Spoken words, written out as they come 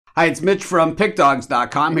Hi, it's Mitch from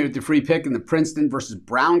Pickdawgz.com here with the free pick in the Princeton versus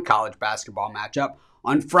Brown college basketball matchup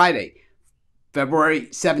on Friday, February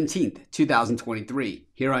 17th, 2023.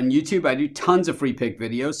 Here on YouTube, I do tons of free pick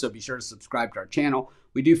videos, so be sure to subscribe to our channel.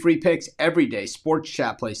 We do free picks every day,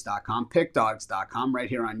 sportschatplace.com, pickdawgz.com, right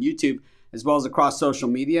here on YouTube, as well as across social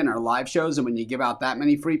media and our live shows. And when you give out that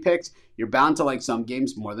many free picks, you're bound to like some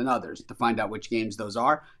games more than others. To find out which games those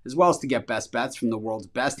are, as well as to get best bets from the world's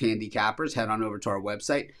best handicappers, head on over to our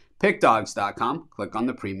website, pickdawgz.com. Click on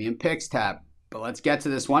the Premium Picks tab. But let's get to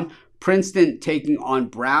this one. Princeton taking on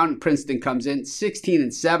Brown. Princeton comes in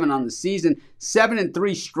 16-7 on the season,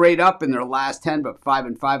 7-3 straight up in their last 10, but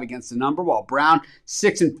 5-5 against the number, while Brown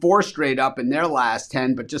 6-4 straight up in their last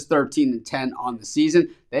 10, but just 13-10 on the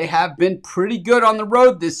season. They have been pretty good on the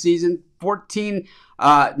road this season,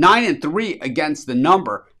 9-3 against the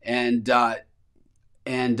number, and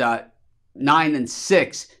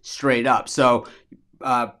 9-6 straight up. So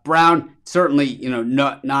Brown certainly,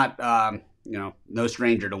 no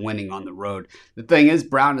stranger to winning on the road. The thing is,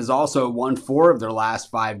 Brown has also won 4 of their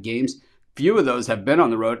last 5 games. Few of those have been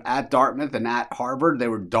on the road, at Dartmouth and at Harvard. They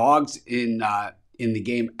were dogs in the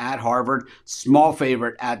game at Harvard. Small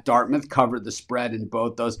favorite at Dartmouth, covered the spread in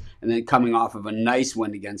both those, and then coming off of a nice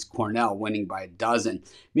win against Cornell, winning by 12.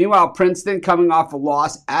 Meanwhile, Princeton coming off a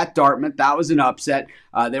loss at Dartmouth. That was an upset.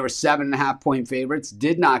 They were 7.5-point favorites,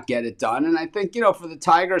 did not get it done. And I think, for the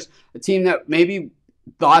Tigers, a team that maybe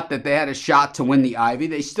thought that they had a shot to win the Ivy.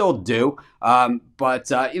 They still do.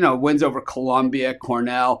 But wins over Columbia,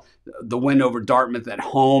 Cornell, the win over Dartmouth at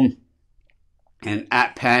home and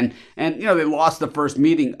at Penn. And, they lost the first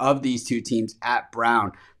meeting of these two teams at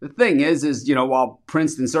Brown. The thing is, while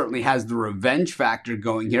Princeton certainly has the revenge factor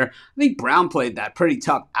going here, I think Brown played that pretty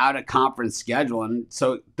tough out-of-conference schedule. And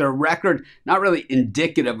so their record, not really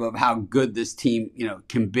indicative of how good this team,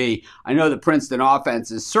 can be. I know the Princeton offense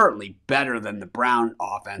is certainly better than the Brown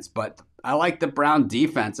offense, but I like the Brown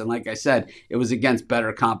defense. And like I said, it was against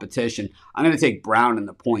better competition. I'm going to take Brown in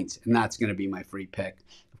the points, and that's going to be my free pick.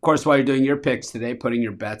 Of course, while you're doing your picks today, putting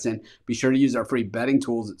your bets in, be sure to use our free betting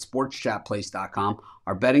tools at sportschatplace.com.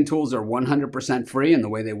 Our betting tools are 100% free, and the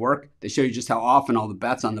way they work, they show you just how often all the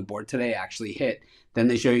bets on the board today actually hit. Then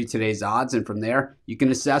they show you today's odds, and from there, you can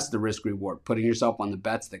assess the risk-reward, putting yourself on the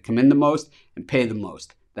bets that come in the most and pay the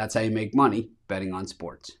most. That's how you make money betting on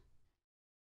sports.